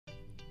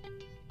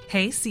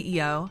Hey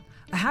CEO,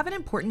 I have an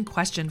important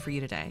question for you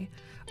today.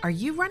 Are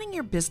you running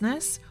your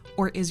business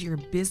or is your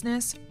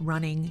business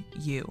running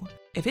you?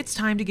 If it's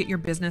time to get your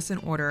business in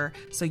order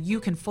so you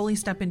can fully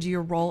step into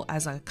your role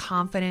as a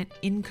confident,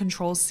 in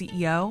control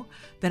CEO,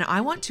 then I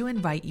want to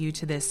invite you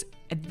to this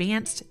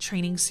advanced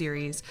training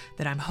series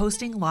that I'm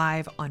hosting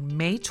live on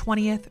May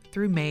 20th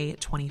through May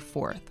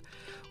 24th.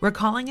 We're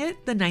calling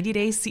it the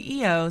 90-Day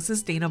CEO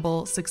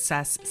Sustainable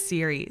Success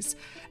Series.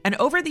 And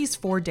over these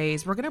 4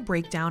 days, we're going to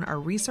break down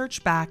our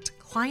research-backed,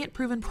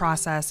 client-proven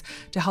process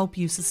to help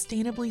you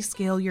sustainably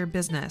scale your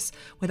business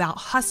without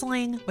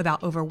hustling,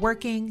 without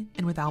overworking,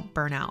 and without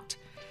burnout.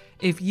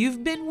 If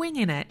you've been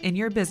winging it in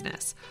your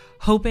business,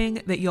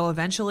 hoping that you'll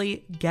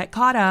eventually get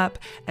caught up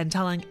and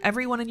telling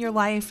everyone in your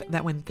life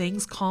that when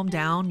things calm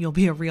down, you'll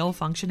be a real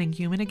functioning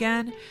human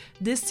again,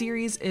 this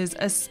series is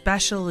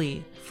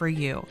especially for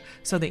you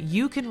so that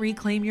you can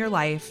reclaim your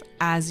life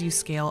as you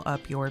scale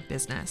up your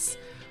business.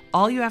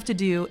 All you have to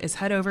do is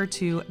head over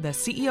to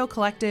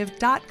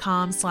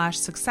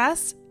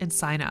theceocollective.com/success and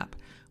sign up.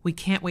 We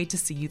can't wait to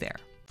see you there.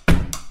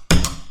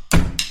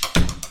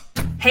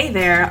 Hey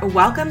there,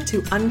 welcome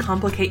to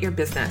Uncomplicate Your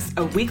Business,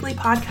 a weekly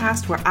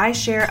podcast where I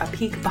share a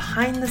peek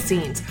behind the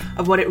scenes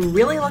of what it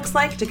really looks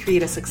like to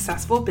create a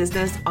successful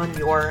business on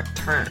your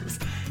terms.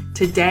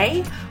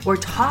 Today, we're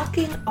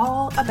talking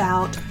all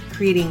about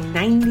creating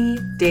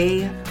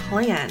 90-day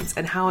plans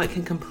and how it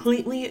can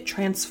completely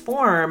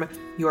transform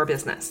your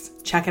business.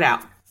 Check it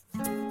out.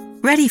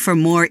 Ready for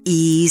more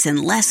ease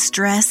and less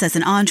stress as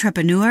an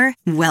entrepreneur?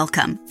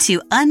 Welcome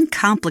to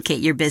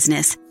Uncomplicate Your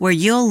Business, where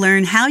you'll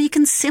learn how you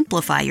can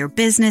simplify your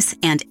business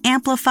and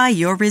amplify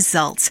your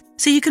results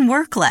so you can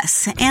work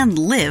less and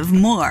live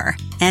more.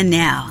 And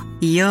now,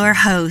 your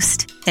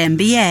host,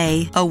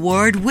 MBA,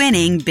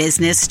 award-winning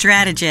business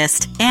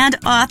strategist, and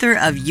author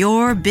of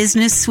Your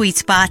Business Sweet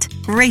Spot,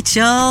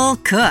 Rachel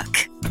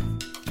Cook.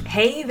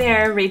 Hey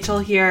there, Rachel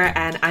here,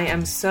 and I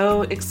am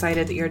so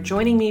excited that you're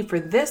joining me for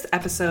this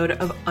episode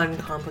of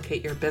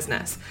Uncomplicate Your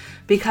Business.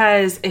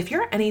 Because if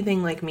you're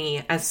anything like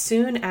me, as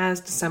soon as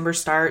December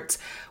starts,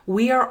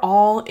 we are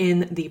all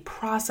in the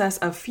process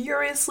of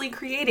furiously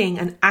creating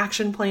an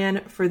action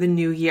plan for the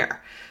new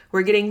year.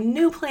 We're getting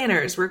new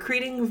planners, we're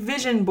creating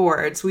vision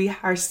boards, we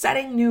are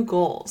setting new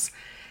goals.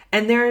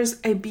 And there's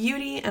a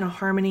beauty and a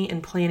harmony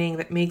in planning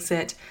that makes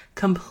it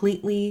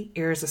completely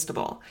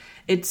irresistible.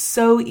 It's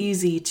so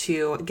easy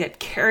to get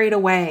carried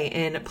away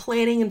in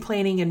planning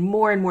and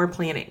more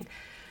planning.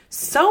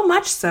 So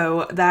much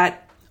so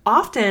that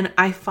often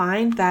I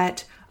find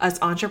that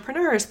us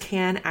entrepreneurs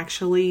can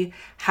actually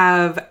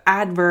have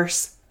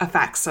adverse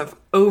effects of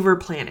over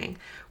planning,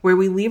 where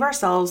we leave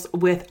ourselves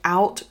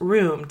without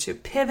room to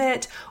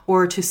pivot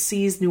or to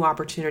seize new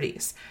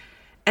opportunities.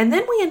 And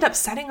then we end up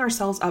setting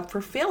ourselves up for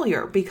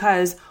failure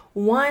because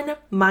one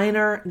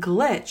minor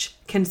glitch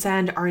can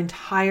send our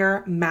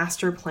entire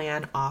master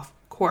plan off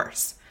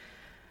course.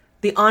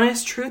 The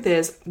honest truth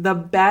is the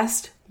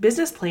best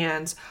business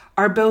plans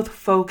are both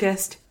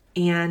focused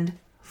and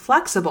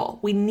flexible.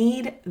 We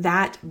need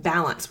that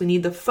balance. We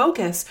need the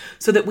focus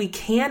so that we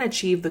can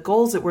achieve the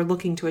goals that we're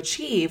looking to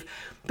achieve,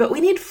 but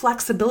we need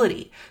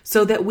flexibility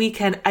so that we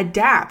can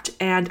adapt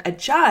and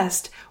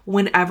adjust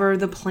whenever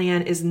the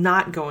plan is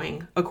not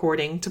going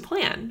according to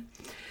plan.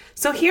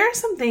 So here are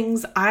some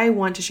things I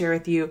want to share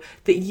with you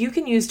that you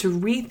can use to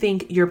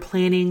rethink your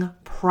planning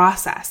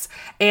process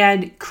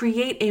and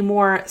create a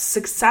more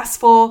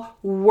successful,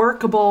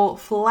 workable,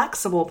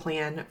 flexible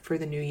plan for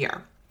the new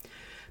year.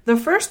 The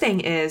first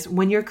thing is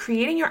when you're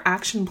creating your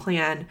action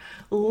plan,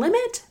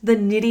 limit the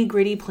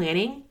nitty-gritty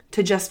planning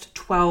to just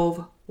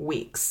 12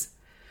 weeks.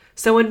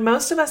 So when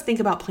most of us think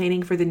about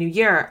planning for the new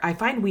year, I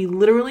find we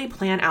literally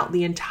plan out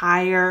the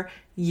entire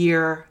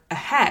year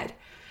ahead.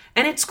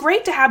 And it's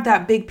great to have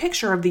that big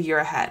picture of the year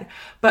ahead.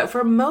 But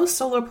for most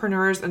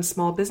solopreneurs and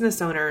small business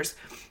owners,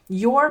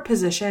 your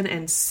position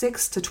in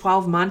 6 to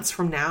 12 months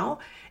from now,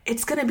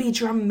 it's going to be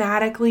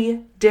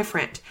dramatically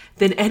different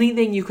than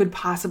anything you could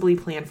possibly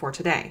plan for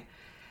today.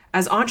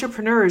 As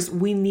entrepreneurs,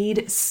 we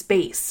need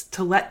space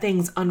to let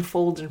things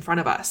unfold in front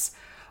of us.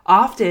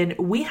 Often,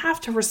 we have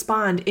to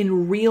respond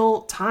in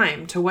real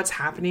time to what's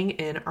happening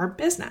in our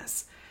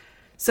business.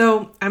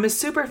 So I'm a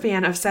super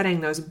fan of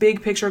setting those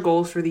big picture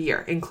goals for the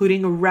year,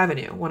 including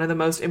revenue, one of the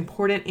most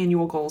important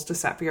annual goals to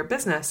set for your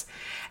business,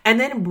 and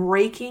then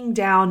breaking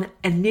down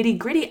a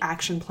nitty-gritty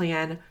action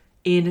plan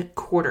in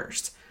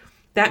quarters.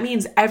 That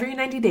means every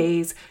 90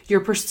 days,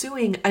 you're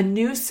pursuing a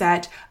new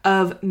set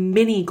of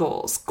mini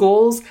goals,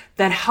 goals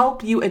that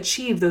help you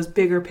achieve those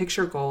bigger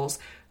picture goals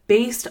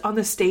based on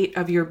the state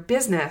of your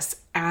business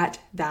at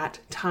that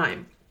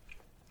time.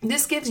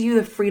 This gives you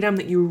the freedom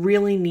that you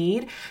really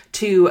need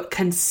to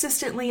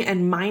consistently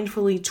and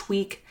mindfully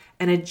tweak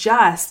and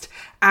adjust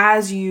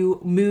as you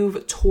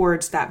move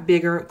towards that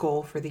bigger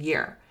goal for the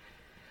year.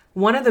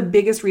 One of the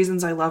biggest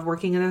reasons I love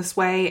working in this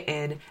way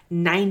in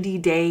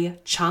 90-day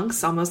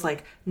chunks, almost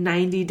like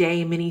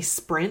 90-day mini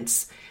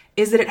sprints,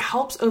 is that it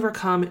helps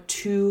overcome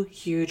two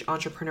huge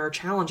entrepreneur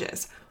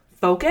challenges: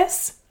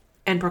 focus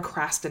and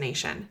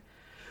procrastination.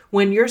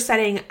 When you're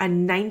setting a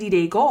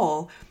 90-day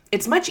goal,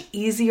 it's much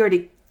easier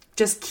to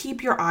just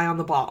keep your eye on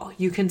the ball.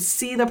 You can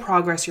see the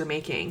progress you're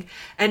making.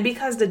 And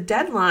because the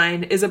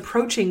deadline is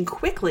approaching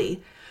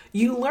quickly,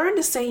 you learn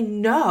to say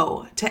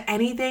no to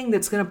anything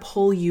that's going to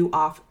pull you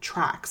off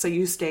track so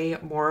you stay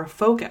more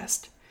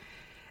focused.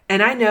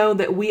 And I know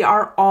that we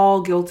are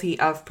all guilty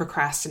of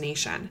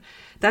procrastination.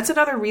 That's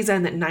another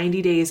reason that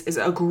 90 days is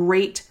a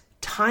great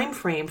time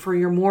frame for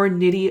your more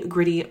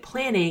nitty-gritty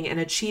planning and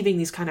achieving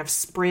these kind of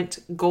sprint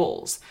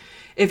goals.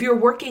 If you're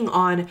working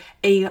on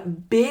a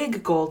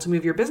big goal to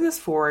move your business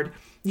forward,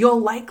 you'll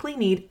likely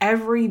need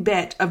every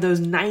bit of those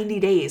 90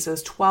 days,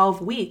 those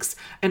 12 weeks,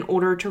 in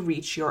order to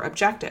reach your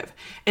objective.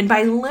 And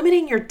by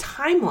limiting your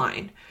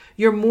timeline,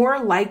 you're more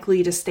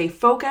likely to stay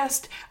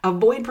focused,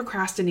 avoid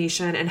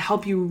procrastination, and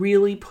help you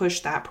really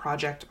push that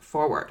project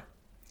forward.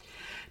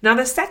 Now,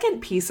 the second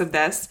piece of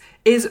this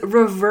is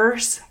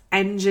reverse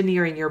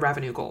engineering your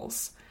revenue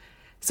goals.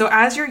 So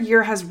as your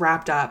year has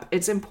wrapped up,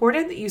 it's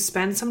important that you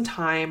spend some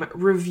time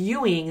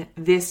reviewing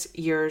this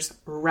year's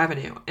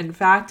revenue. In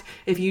fact,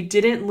 if you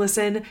didn't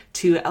listen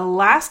to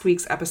last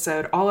week's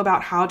episode all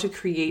about how to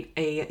create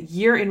a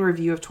year in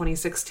review of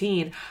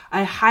 2016,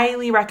 I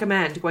highly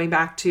recommend going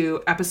back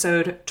to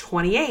episode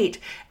 28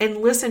 and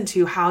listen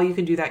to how you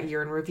can do that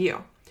year in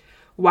review.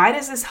 Why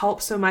does this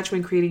help so much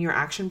when creating your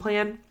action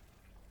plan?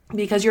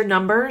 Because your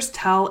numbers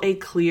tell a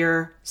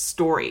clear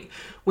story.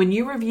 When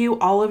you review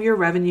all of your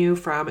revenue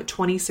from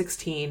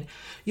 2016,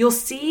 you'll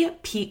see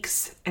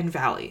peaks and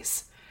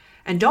valleys.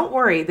 And don't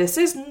worry, this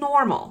is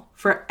normal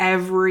for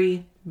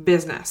every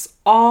business.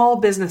 All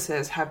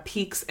businesses have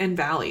peaks and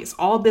valleys.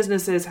 All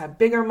businesses have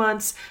bigger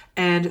months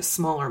and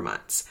smaller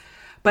months.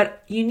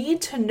 But you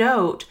need to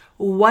note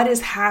what is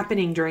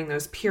happening during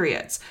those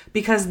periods,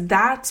 because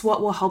that's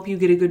what will help you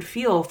get a good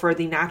feel for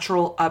the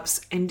natural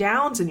ups and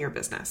downs in your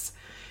business.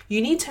 You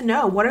need to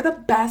know, what are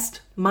the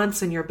best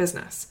months in your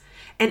business?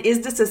 And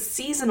is this a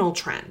seasonal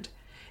trend?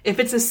 If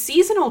it's a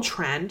seasonal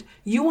trend,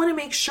 you want to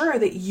make sure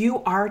that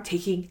you are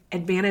taking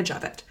advantage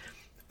of it.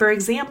 For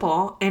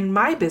example, in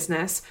my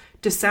business,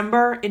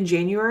 December and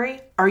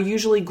January are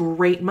usually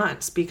great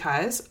months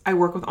because I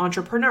work with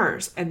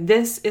entrepreneurs, and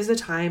this is a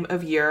time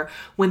of year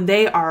when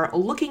they are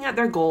looking at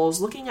their goals,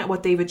 looking at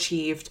what they've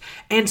achieved,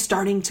 and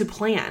starting to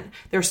plan.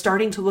 They're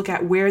starting to look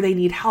at where they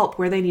need help,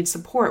 where they need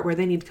support, where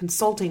they need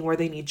consulting, where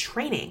they need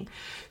training.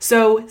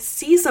 So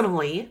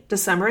seasonally,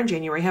 December and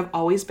January have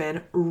always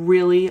been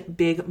really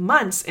big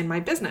months in my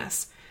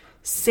business.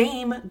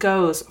 Same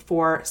goes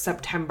for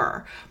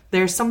September.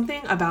 There's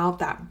something about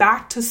that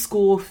back to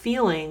school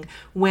feeling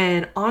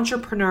when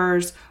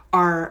entrepreneurs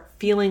are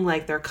feeling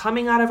like they're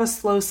coming out of a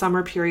slow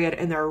summer period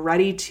and they're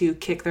ready to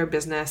kick their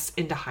business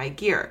into high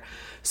gear.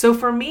 So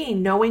for me,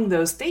 knowing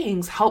those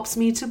things helps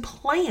me to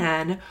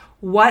plan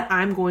what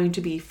I'm going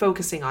to be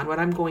focusing on, what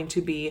I'm going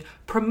to be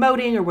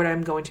promoting, or what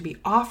I'm going to be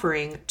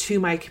offering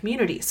to my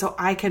community, so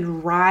I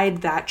can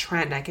ride that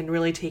trend. I can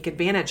really take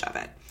advantage of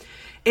it.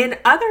 In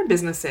other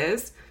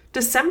businesses,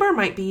 December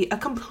might be a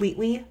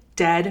completely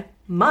dead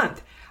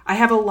month. I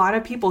have a lot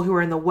of people who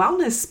are in the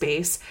wellness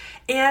space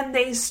and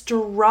they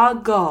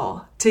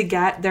struggle to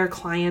get their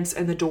clients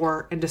in the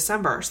door in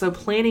December. So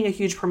planning a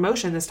huge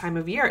promotion this time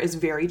of year is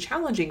very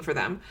challenging for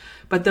them.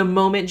 But the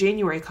moment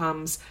January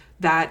comes,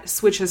 that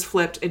switch has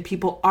flipped and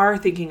people are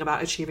thinking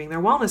about achieving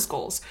their wellness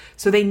goals.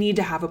 So they need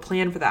to have a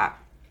plan for that.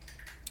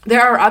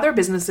 There are other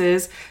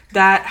businesses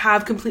that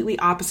have completely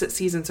opposite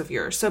seasons of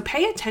yours. So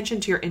pay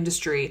attention to your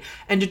industry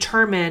and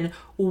determine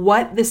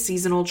what the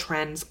seasonal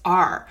trends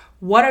are.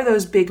 What are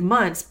those big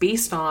months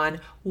based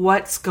on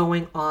what's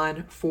going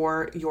on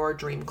for your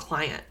dream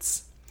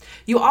clients?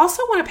 You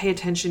also want to pay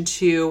attention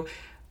to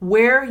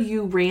where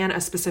you ran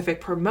a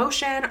specific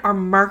promotion or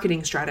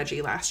marketing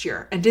strategy last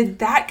year. And did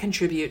that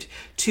contribute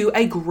to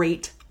a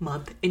great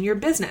month in your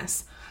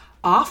business?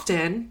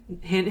 Often,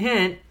 hint,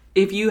 hint,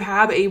 if you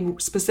have a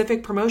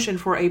specific promotion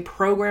for a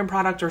program,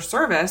 product, or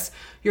service,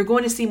 you're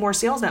going to see more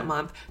sales that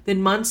month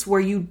than months where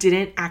you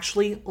didn't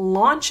actually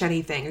launch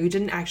anything or you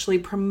didn't actually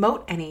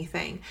promote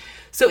anything.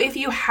 So if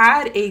you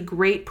had a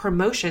great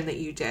promotion that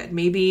you did,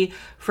 maybe,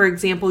 for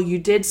example, you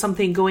did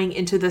something going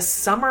into the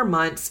summer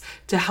months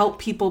to help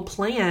people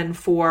plan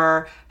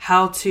for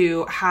how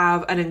to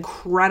have an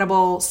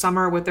incredible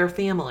summer with their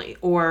family,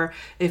 or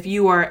if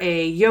you are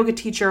a yoga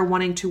teacher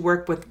wanting to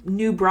work with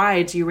new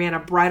brides, you ran a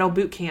bridal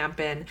boot camp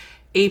in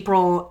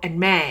April and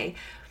May.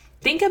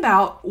 Think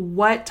about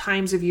what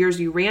times of years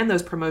you ran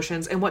those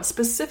promotions and what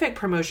specific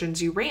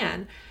promotions you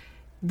ran.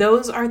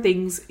 Those are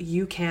things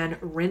you can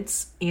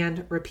rinse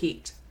and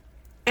repeat.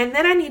 And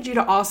then I need you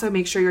to also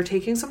make sure you're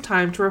taking some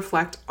time to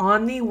reflect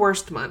on the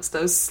worst months,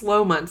 those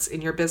slow months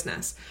in your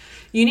business.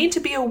 You need to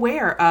be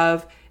aware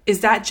of,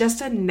 is that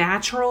just a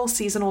natural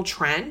seasonal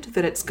trend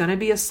that it's going to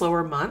be a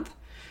slower month?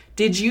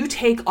 Did you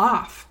take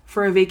off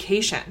for a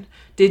vacation?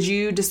 Did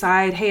you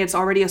decide, hey, it's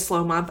already a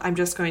slow month, I'm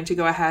just going to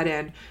go ahead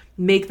and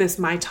make this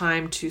my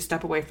time to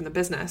step away from the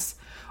business?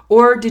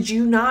 Or did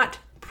you not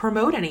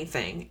promote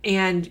anything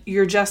and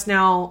you're just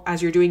now,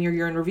 as you're doing your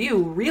year in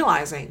review,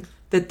 realizing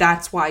that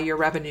that's why your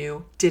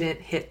revenue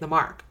didn't hit the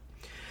mark?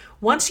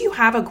 Once you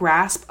have a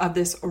grasp of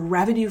this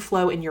revenue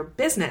flow in your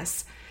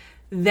business,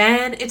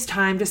 then it's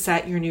time to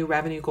set your new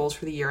revenue goals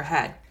for the year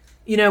ahead.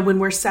 When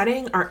we're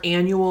setting our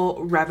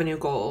annual revenue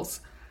goals,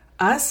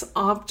 us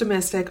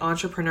optimistic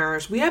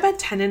entrepreneurs, we have a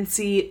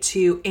tendency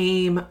to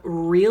aim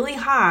really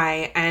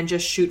high and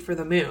just shoot for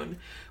the moon,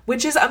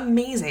 which is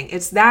amazing.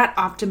 It's that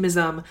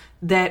optimism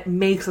that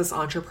makes us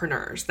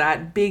entrepreneurs,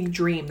 that big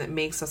dream that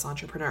makes us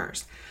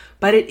entrepreneurs.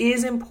 But it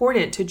is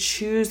important to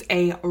choose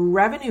a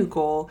revenue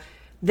goal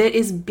that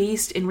is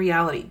based in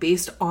reality,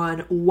 based on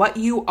what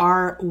you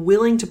are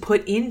willing to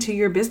put into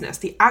your business,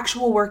 the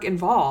actual work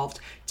involved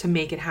to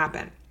make it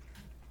happen.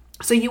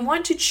 So you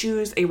want to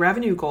choose a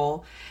revenue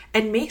goal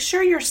and make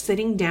sure you're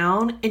sitting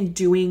down and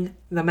doing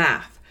the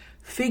math.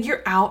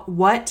 Figure out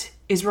what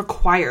is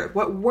required,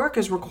 what work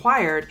is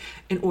required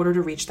in order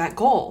to reach that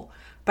goal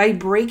by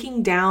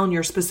breaking down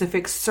your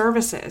specific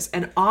services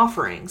and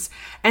offerings,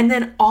 and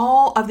then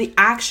all of the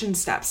action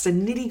steps, the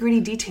nitty-gritty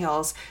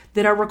details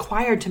that are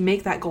required to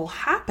make that goal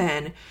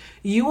happen.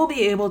 You will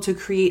be able to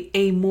create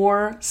a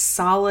more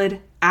solid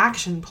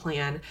action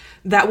plan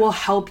that will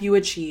help you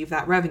achieve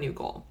that revenue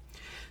goal.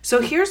 So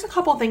here's a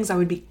couple things I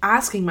would be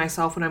asking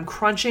myself when I'm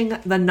crunching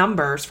the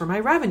numbers for my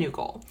revenue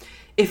goal.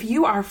 If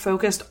you are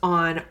focused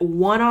on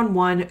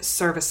one-on-one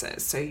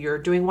services, so you're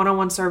doing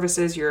one-on-one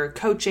services, you're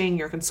coaching,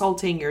 you're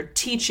consulting, you're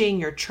teaching,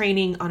 you're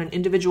training on an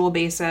individual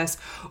basis,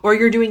 or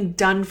you're doing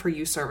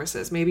done-for-you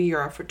services, maybe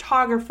you're a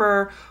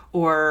photographer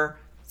or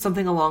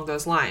something along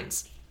those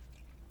lines,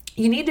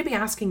 you need to be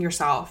asking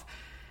yourself,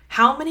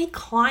 how many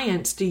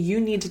clients do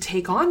you need to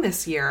take on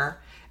this year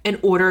in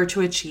order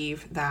to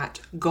achieve that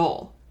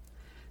goal?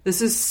 This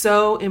is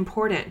so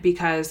important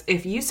because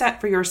if you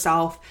set for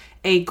yourself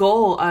a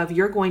goal of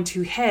you're going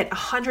to hit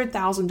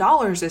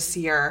 $100,000 this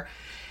year,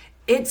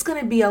 it's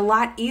going to be a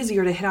lot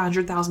easier to hit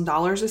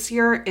 $100,000 this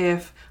year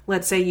if,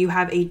 let's say, you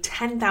have a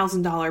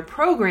 $10,000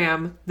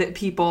 program that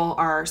people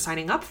are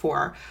signing up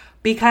for,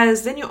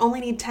 because then you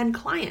only need 10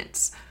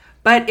 clients.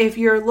 But if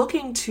you're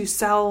looking to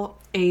sell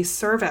a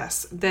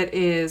service that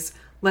is,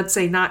 let's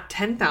say, not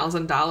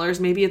 $10,000,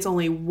 maybe it's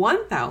only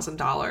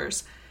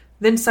 $1,000,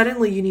 then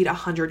suddenly you need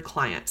 100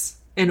 clients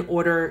in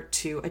order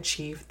to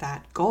achieve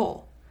that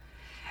goal.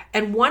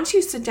 And once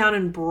you sit down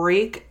and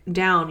break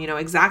down,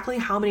 exactly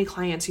how many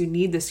clients you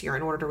need this year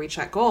in order to reach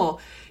that goal,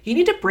 you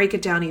need to break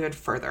it down even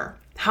further.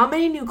 How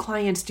many new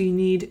clients do you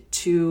need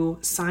to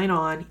sign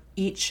on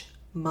each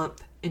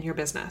month in your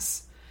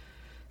business?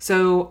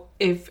 So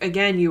if,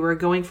 again, you were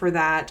going for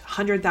that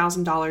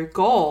 $100,000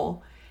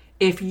 goal,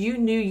 if you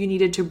knew you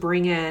needed to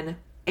bring in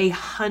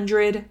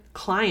 100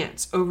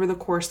 clients over the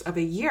course of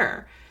a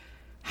year,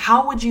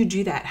 how would you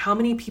do that? How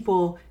many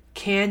people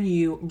can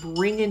you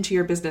bring into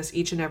your business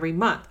each and every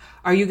month?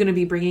 Are you going to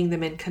be bringing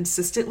them in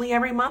consistently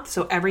every month?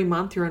 So every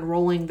month you're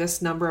enrolling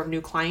this number of new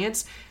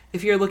clients.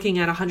 If you're looking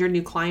at 100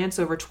 new clients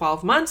over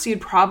 12 months, you'd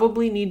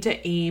probably need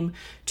to aim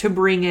to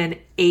bring in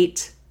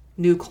 8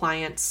 new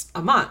clients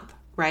a month,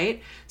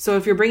 right? So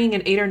if you're bringing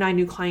in 8 or 9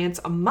 new clients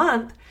a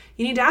month,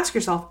 you need to ask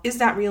yourself, is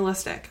that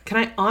realistic? Can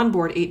I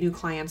onboard 8 new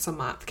clients a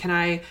month? Can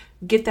I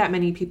get that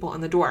many people in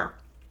the door?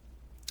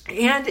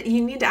 And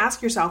you need to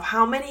ask yourself,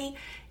 how many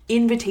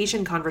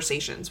invitation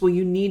conversations will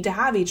you need to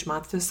have each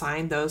month to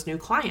sign those new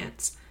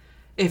clients?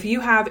 If you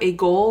have a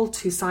goal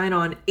to sign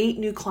on 8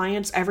 new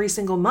clients every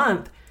single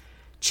month,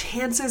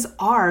 chances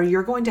are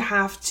you're going to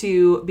have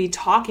to be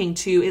talking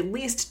to at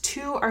least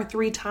 2 or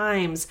 3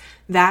 times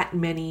that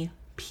many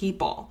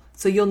people.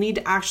 So you'll need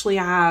to actually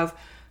have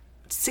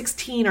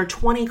 16 or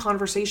 20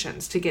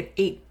 conversations to get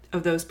 8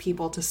 of those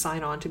people to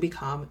sign on to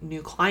become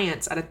new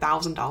clients at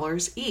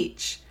 $1,000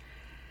 each.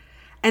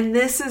 And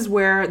this is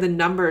where the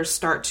numbers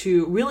start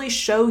to really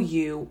show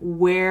you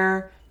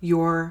where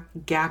your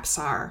gaps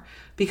are.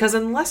 Because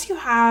unless you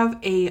have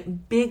a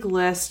big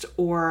list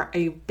or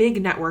a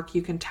big network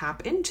you can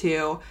tap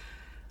into,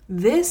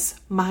 this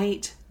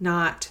might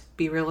not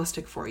be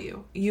realistic for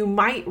you. You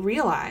might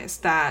realize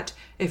that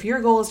if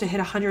your goal is to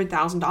hit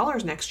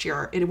 $100,000 next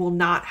year, it will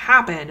not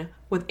happen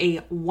with a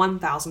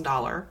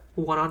 $1,000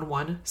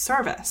 one-on-one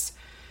service.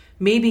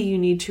 Maybe you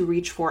need to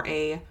reach for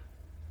a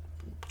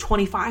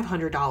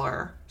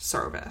 $2,500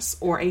 service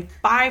or a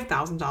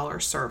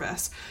 $5,000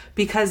 service,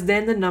 because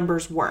then the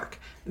numbers work.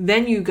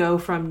 Then you go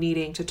from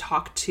needing to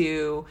talk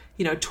to,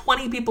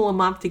 20 people a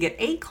month to get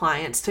 8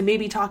 clients to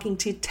maybe talking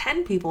to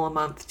 10 people a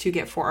month to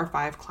get 4 or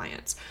 5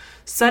 clients.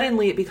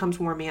 Suddenly it becomes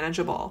more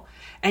manageable.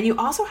 And you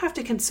also have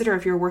to consider,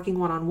 if you're working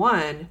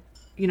one-on-one,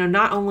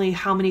 not only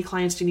how many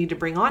clients do you need to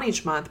bring on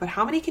each month, but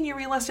how many can you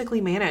realistically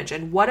manage,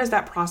 and what does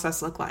that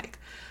process look like?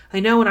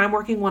 I know when I'm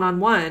working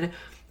one-on-one,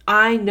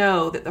 I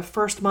know that the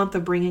first month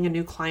of bringing a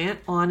new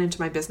client on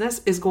into my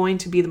business is going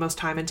to be the most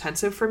time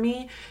intensive for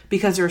me,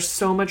 because there's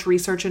so much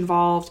research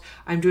involved.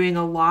 I'm doing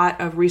a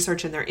lot of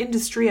research in their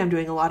industry. I'm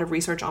doing a lot of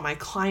research on my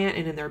client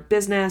and in their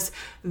business.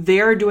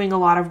 They're doing a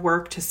lot of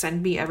work to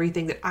send me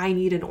everything that I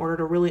need in order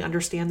to really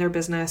understand their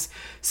business.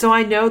 So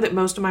I know that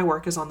most of my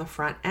work is on the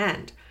front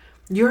end.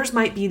 Yours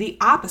might be the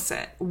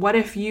opposite. What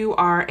if you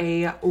are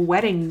a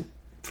wedding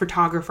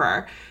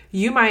photographer,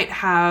 you might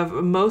have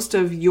most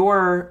of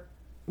your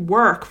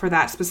work for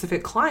that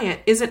specific client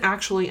isn't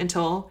actually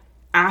until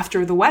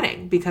after the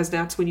wedding, because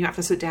that's when you have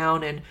to sit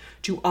down and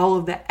do all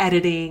of the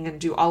editing and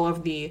do all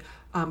of the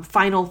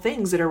final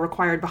things that are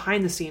required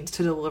behind the scenes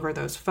to deliver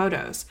those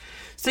photos.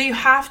 So you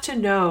have to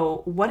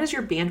know, what is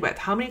your bandwidth?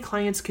 How many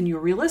clients can you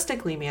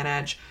realistically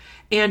manage?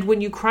 And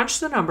when you crunch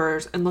the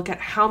numbers and look at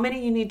how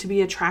many you need to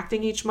be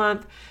attracting each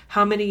month,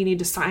 how many you need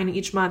to sign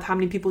each month, how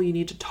many people you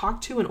need to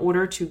talk to in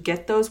order to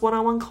get those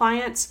one-on-one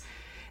clients,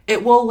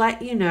 it will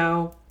let you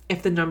know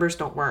if the numbers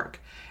don't work.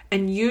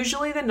 And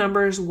usually the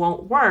numbers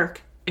won't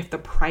work if the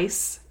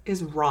price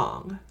is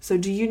wrong. So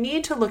do you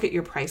need to look at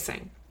your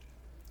pricing?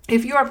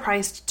 If you are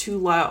priced too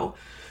low,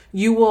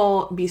 you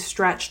will be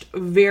stretched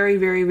very,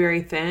 very,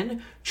 very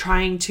thin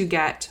trying to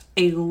get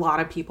a lot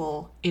of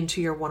people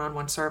into your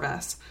one-on-one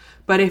service.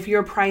 But if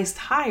you're priced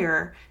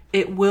higher,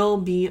 it will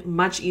be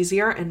much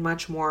easier and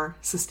much more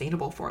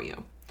sustainable for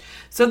you.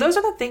 So those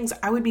are the things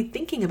I would be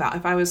thinking about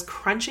if I was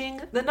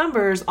crunching the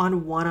numbers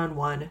on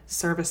one-on-one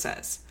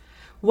services.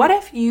 What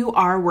if you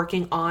are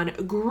working on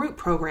group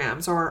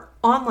programs or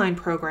online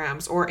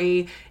programs or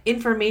a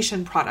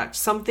information product,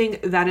 something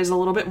that is a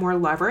little bit more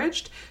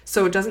leveraged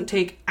so it doesn't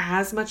take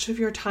as much of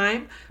your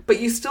time, but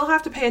you still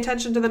have to pay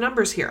attention to the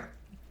numbers here?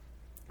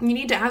 You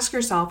need to ask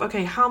yourself,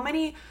 okay, how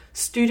many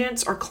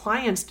students or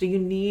clients do you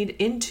need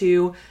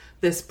into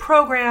this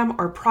program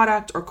or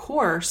product or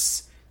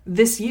course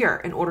this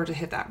year in order to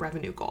hit that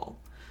revenue goal?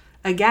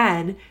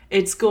 Again,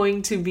 it's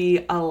going to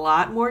be a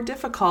lot more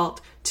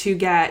difficult to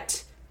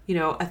get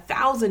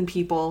 1,000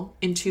 people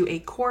into a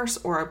course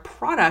or a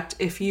product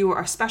if you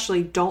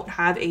especially don't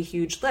have a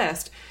huge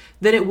list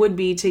than it would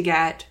be to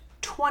get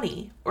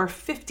 20 or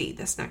 50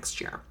 this next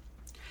year.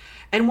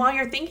 And while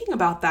you're thinking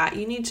about that,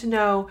 you need to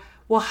know,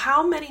 well,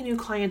 how many new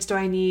clients do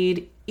I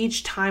need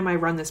each time I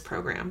run this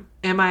program?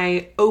 Am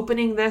I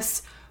opening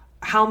this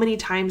how many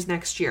times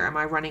next year? Am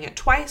I running it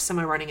twice? Am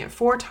I running it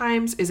 4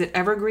 times? Is it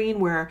evergreen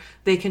where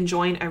they can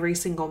join every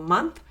single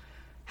month?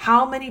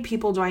 How many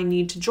people do I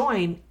need to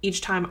join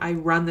each time I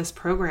run this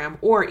program,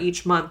 or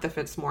each month if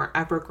it's more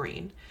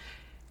evergreen?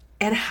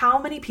 And how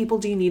many people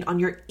do you need on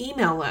your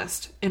email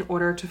list in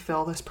order to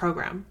fill this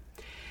program?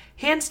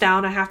 Hands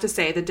down, I have to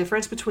say the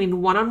difference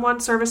between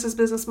one-on-one services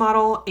business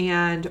model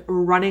and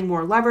running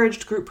more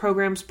leveraged group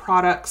programs,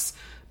 products,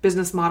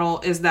 business model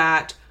is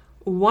that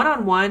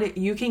one-on-one,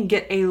 you can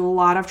get a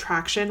lot of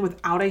traction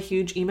without a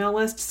huge email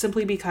list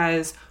simply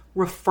because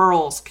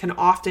referrals can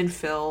often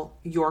fill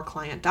your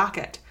client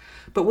docket.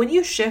 But when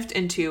you shift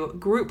into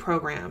group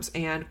programs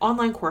and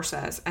online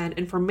courses and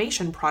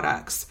information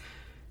products,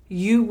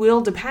 you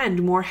will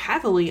depend more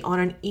heavily on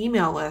an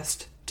email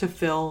list to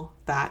fill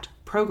that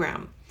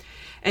program.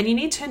 And you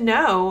need to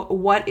know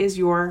what is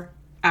your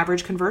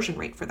average conversion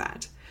rate for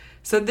that.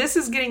 So this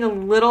is getting a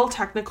little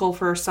technical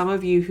for some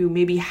of you who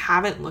maybe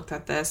haven't looked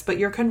at this, but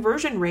your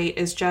conversion rate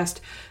is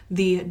just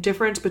the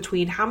difference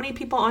between how many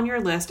people on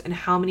your list and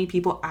how many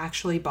people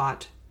actually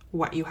bought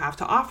what you have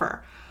to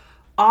offer.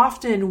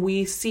 Often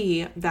we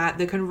see that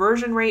the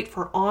conversion rate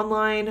for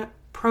online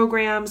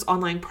programs,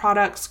 online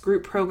products,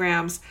 group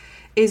programs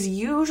is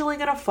usually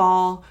going to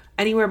fall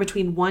anywhere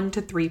between 1%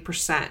 to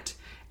 3%.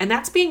 And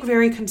that's being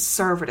very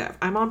conservative.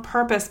 I'm on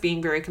purpose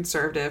being very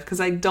conservative because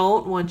I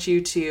don't want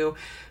you to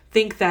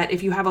think that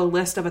if you have a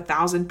list of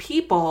 1,000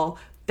 people,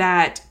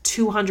 that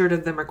 200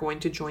 of them are going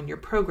to join your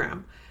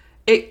program.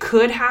 It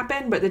could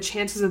happen, but the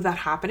chances of that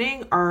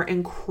happening are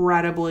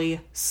incredibly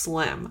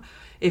slim.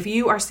 If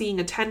you are seeing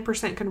a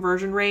 10%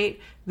 conversion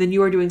rate, then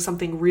you are doing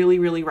something really,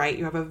 really right.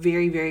 You have a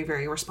very, very,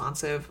 very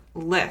responsive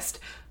list.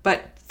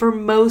 But for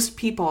most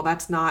people,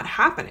 that's not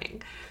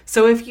happening.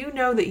 So if you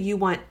know that you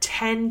want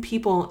 10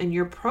 people in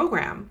your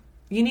program,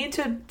 you need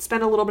to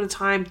spend a little bit of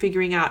time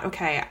figuring out,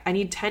 okay, I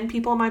need 10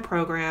 people in my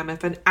program.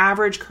 If an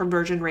average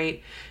conversion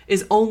rate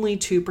is only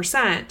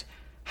 2%,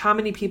 how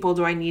many people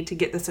do I need to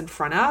get this in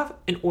front of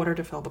in order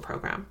to fill the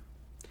program?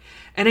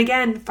 And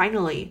again,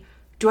 finally,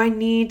 do I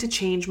need to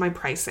change my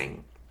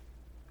pricing?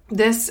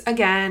 This,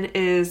 again,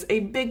 is a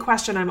big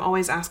question I'm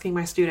always asking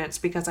my students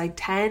because I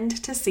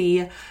tend to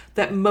see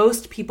that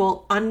most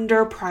people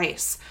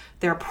underprice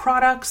their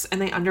products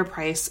and they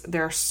underprice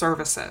their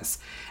services.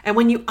 And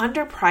when you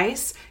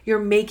underprice, you're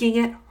making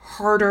it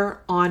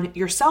harder on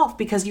yourself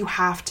because you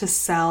have to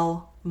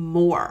sell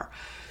more.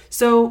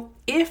 So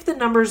if the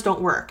numbers don't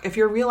work, if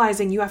you're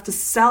realizing you have to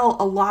sell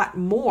a lot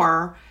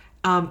more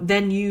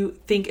than you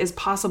think is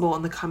possible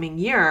in the coming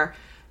year,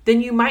 then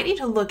you might need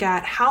to look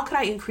at how could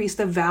I increase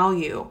the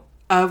value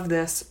of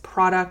this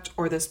product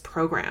or this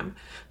program?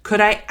 Could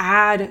I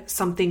add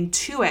something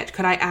to it?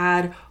 Could I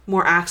add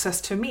more access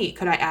to me?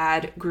 Could I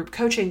add group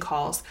coaching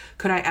calls?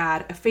 Could I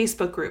add a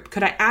Facebook group?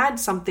 Could I add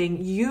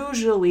something?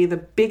 Usually the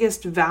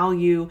biggest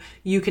value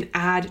you can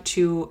add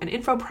to an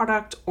info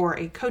product or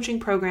a coaching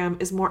program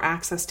is more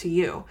access to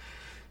you.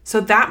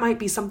 So that might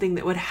be something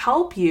that would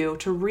help you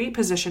to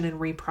reposition and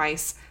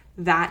reprice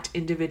that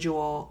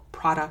individual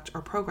product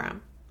or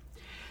program.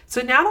 So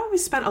now that we've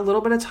spent a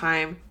little bit of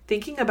time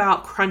thinking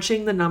about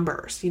crunching the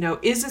numbers,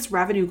 is this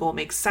revenue goal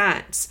make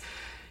sense?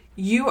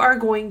 You are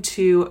going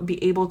to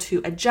be able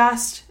to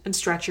adjust and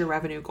stretch your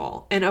revenue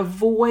goal and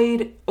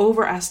avoid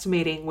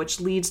overestimating,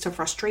 which leads to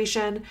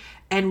frustration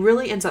and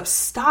really ends up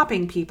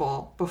stopping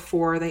people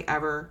before they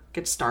ever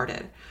get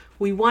started.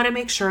 We want to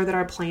make sure that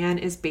our plan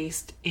is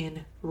based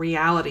in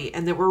reality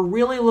and that we're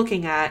really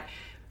looking at,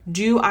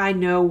 do I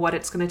know what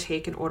it's going to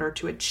take in order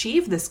to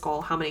achieve this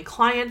goal? How many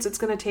clients it's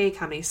going to take,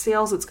 how many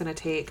sales it's going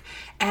to take,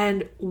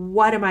 and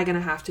what am I going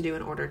to have to do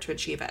in order to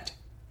achieve it?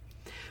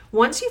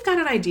 Once you've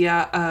got an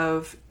idea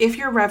of if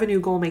your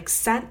revenue goal makes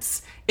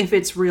sense, if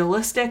it's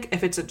realistic,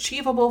 if it's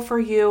achievable for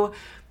you,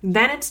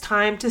 then it's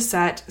time to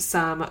set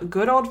some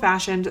good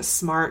old-fashioned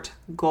SMART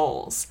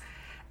goals.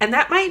 And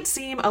that might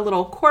seem a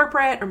little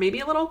corporate or maybe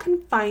a little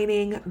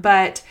confining,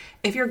 but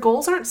if your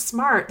goals aren't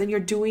SMART, then you're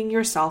doing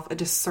yourself a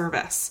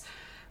disservice.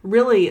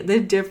 Really,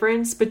 the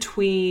difference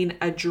between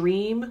a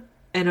dream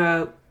and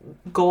a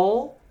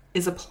goal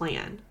is a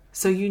plan.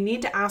 So you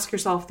need to ask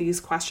yourself these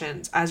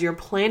questions as you're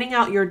planning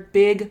out your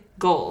big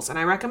goals. And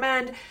I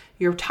recommend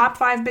your top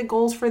 5 big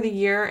goals for the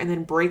year and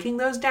then breaking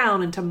those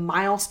down into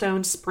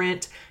milestone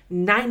sprint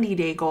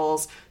 90-day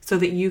goals so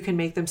that you can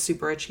make them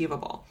super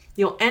achievable.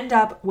 You'll end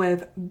up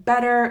with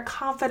better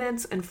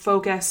confidence and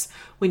focus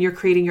when you're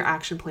creating your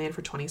action plan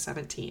for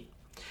 2017.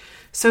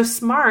 So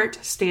SMART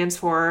stands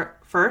for,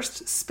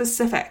 first,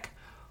 specific.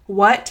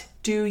 What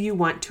do you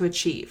want to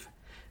achieve?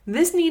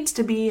 This needs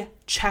to be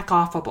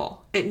check-offable.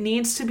 It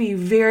needs to be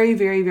very,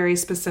 very, very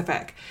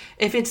specific.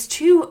 If it's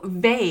too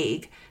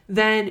vague,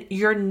 then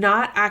you're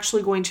not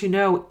actually going to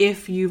know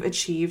if you've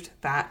achieved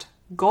that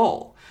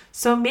goal.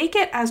 So make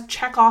it as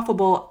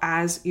check-offable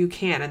as you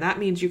can. And that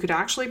means you could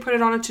actually put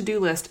it on a to-do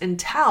list and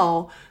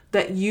tell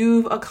that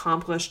you've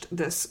accomplished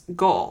this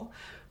goal.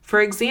 For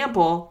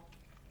example,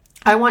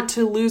 I want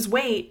to lose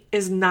weight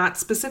is not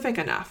specific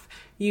enough.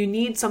 You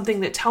need something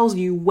that tells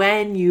you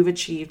when you've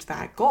achieved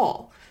that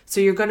goal. So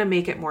you're going to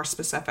make it more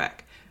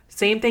specific.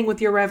 Same thing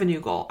with your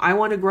revenue goal. I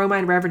want to grow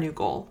my revenue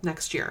goal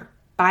next year.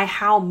 By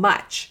how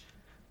much?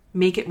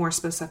 Make it more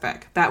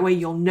specific. That way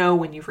you'll know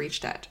when you've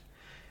reached it.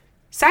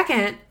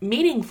 Second,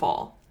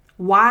 meaningful.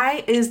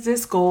 Why is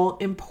this goal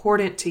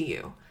important to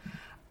you?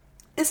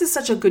 This is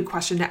such a good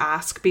question to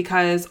ask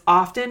because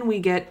often we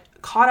get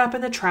caught up in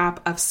the trap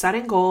of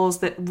setting goals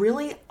that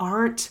really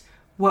aren't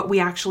what we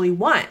actually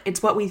want.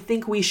 It's what we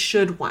think we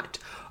should want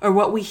or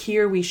what we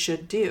hear we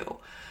should do.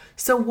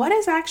 So what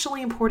is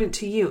actually important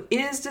to you?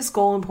 Is this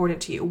goal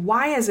important to you?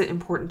 Why is it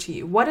important to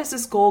you? What is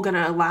this goal going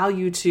to allow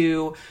you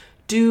to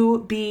do,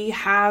 be,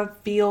 have,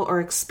 feel, or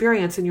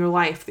experience in your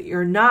life that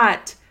you're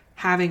not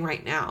having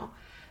right now?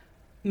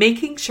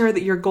 Making sure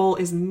that your goal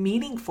is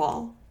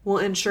meaningful will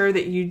ensure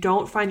that you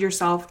don't find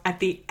yourself at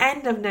the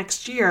end of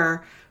next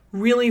year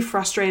really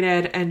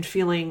frustrated and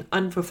feeling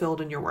unfulfilled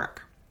in your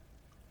work.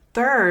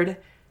 Third,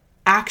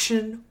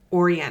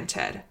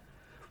 action-oriented.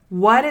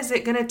 What is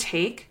it going to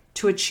take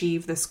to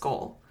achieve this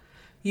goal?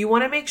 You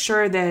want to make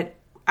sure that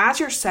as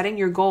you're setting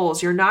your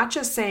goals, you're not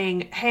just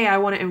saying, hey, I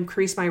want to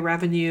increase my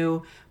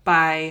revenue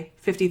by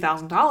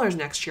 $50,000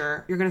 next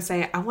year. You're going to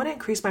say, I want to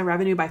increase my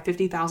revenue by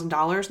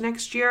 $50,000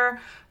 next year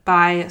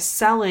by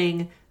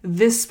selling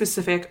this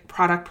specific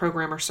product,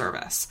 program, or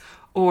service,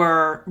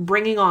 or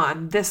bringing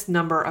on this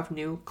number of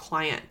new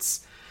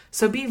clients.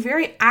 So be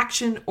very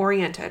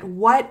action-oriented.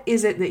 What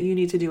is it that you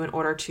need to do in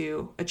order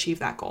to achieve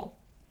that goal?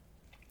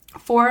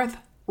 Fourth,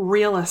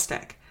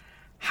 realistic.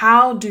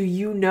 How do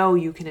you know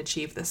you can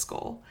achieve this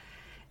goal?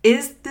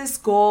 Is this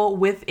goal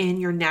within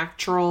your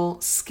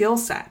natural skill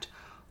set?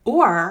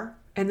 Or,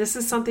 and this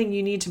is something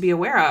you need to be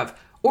aware of,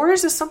 or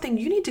is this something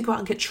you need to go out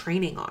and get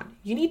training on?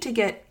 You need to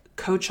get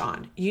coach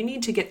on. You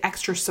need to get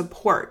extra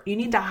support. You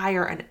need to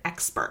hire an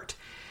expert.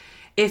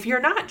 If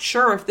you're not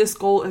sure if this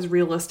goal is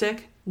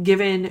realistic,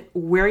 given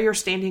where you're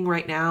standing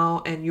right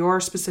now and your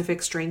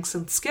specific strengths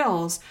and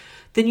skills,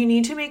 then you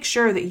need to make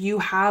sure that you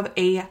have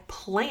a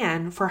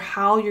plan for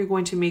how you're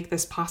going to make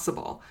this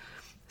possible.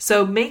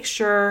 So make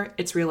sure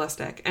it's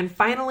realistic. And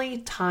finally,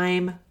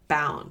 time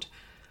bound.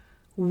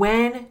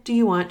 When do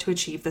you want to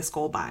achieve this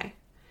goal by?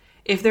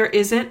 If there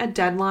isn't a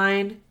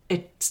deadline,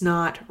 it's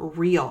not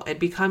real. It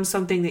becomes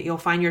something that you'll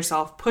find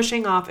yourself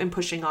pushing off and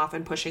pushing off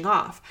and pushing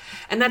off.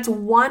 And that's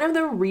one of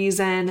the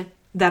reasons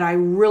that I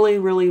really,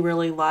 really,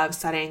 really love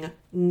setting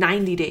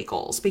 90-day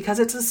goals, because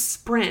it's a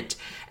sprint.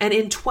 And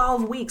in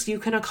 12 weeks, you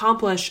can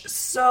accomplish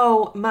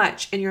so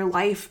much in your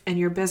life and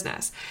your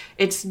business.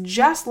 It's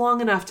just long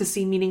enough to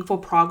see meaningful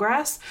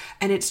progress,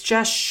 and it's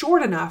just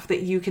short enough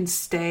that you can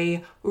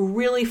stay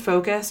really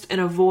focused and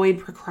avoid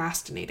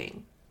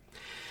procrastinating.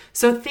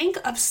 So think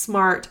of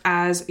SMART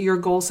as your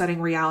goal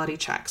setting reality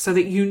check so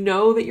that you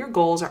know that your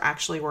goals are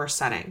actually worth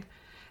setting.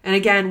 And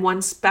again,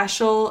 one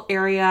special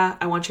area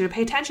I want you to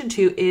pay attention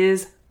to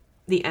is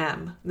the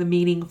M, the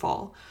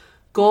meaningful.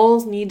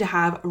 Goals need to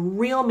have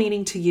real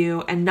meaning to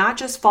you and not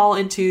just fall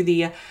into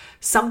the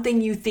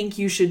something you think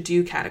you should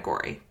do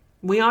category.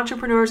 We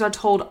entrepreneurs are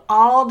told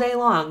all day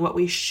long what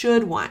we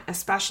should want,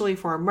 especially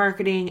for our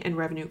marketing and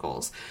revenue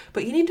goals.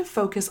 But you need to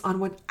focus on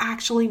what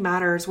actually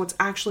matters, what's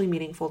actually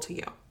meaningful to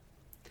you.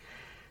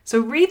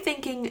 So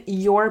rethinking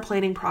your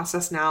planning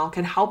process now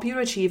can help you to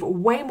achieve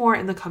way more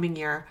in the coming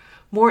year.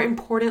 More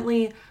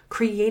importantly,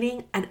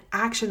 creating an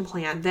action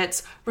plan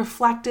that's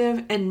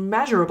reflective and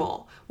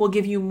measurable will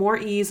give you more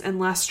ease and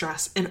less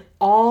stress in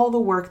all the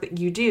work that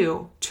you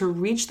do to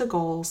reach the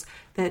goals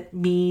that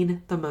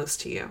mean the most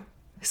to you.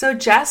 So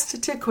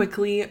just to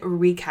quickly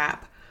recap,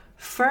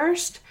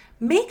 first,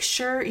 make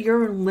sure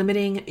you're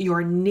limiting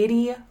your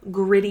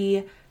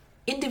nitty-gritty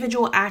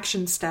individual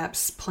action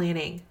steps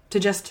planning to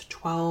just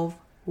 12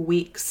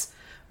 weeks.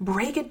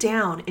 Break it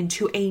down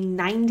into a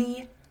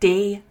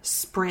 90-day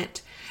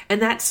sprint.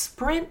 And that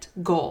sprint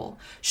goal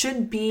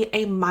should be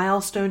a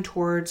milestone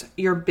towards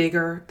your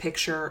bigger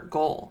picture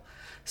goal.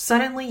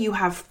 Suddenly you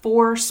have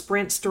 4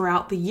 sprints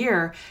throughout the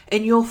year,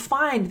 and you'll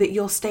find that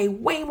you'll stay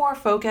way more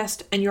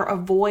focused and you'll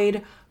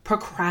avoid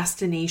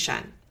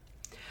procrastination.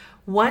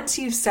 Once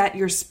you've set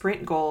your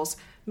sprint goals,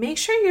 make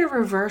sure you're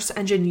reverse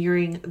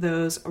engineering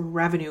those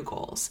revenue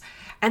goals.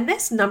 And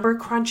this number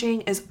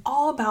crunching is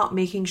all about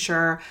making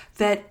sure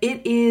that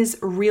it is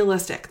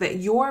realistic, that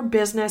your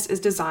business is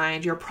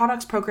designed, your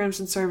products, programs,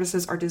 and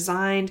services are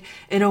designed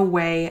in a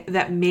way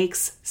that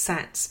makes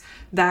sense,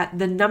 that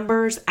the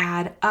numbers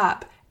add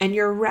up. And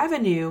your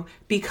revenue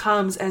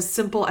becomes as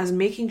simple as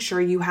making sure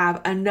you have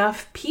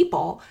enough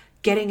people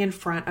getting in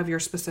front of your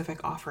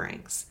specific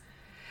offerings.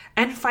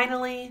 And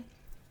finally,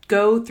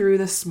 go through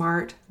the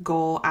SMART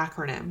goal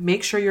acronym.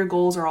 Make sure your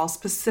goals are all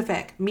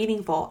specific,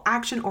 meaningful,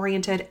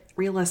 action-oriented,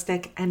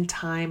 realistic, and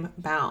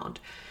time-bound.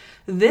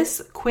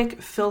 This quick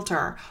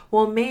filter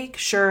will make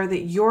sure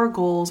that your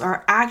goals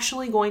are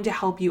actually going to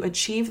help you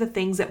achieve the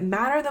things that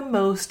matter the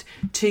most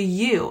to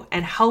you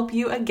and help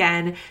you,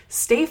 again,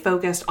 stay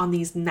focused on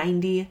these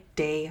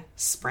 90-day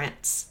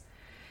sprints.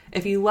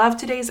 If you loved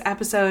today's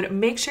episode,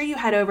 make sure you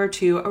head over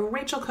to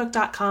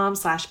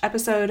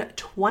rachelcook.com/episode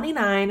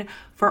 29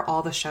 for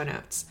all the show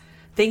notes.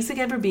 Thanks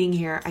again for being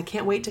here. I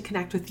can't wait to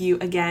connect with you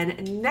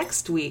again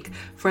next week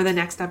for the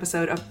next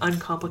episode of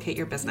Uncomplicate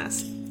Your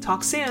Business.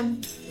 Talk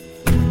soon.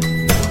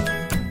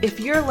 If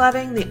you're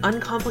loving the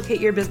Uncomplicate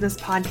Your Business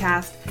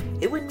podcast,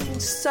 it would mean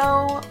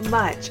so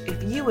much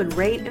if you would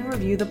rate and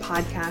review the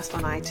podcast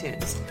on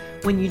iTunes.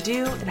 When you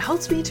do, it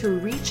helps me to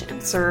reach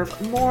and serve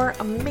more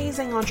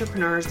amazing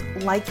entrepreneurs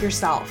like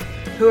yourself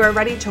who are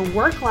ready to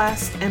work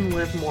less and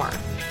live more.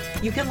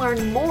 You can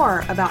learn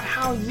more about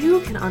how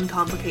you can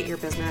uncomplicate your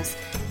business,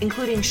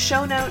 including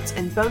show notes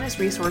and bonus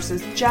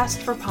resources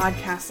just for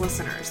podcast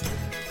listeners,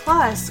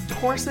 plus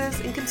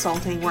courses and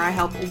consulting where I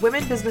help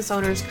women business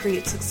owners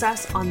create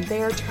success on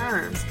their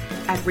terms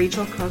at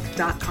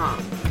rachelcook.com.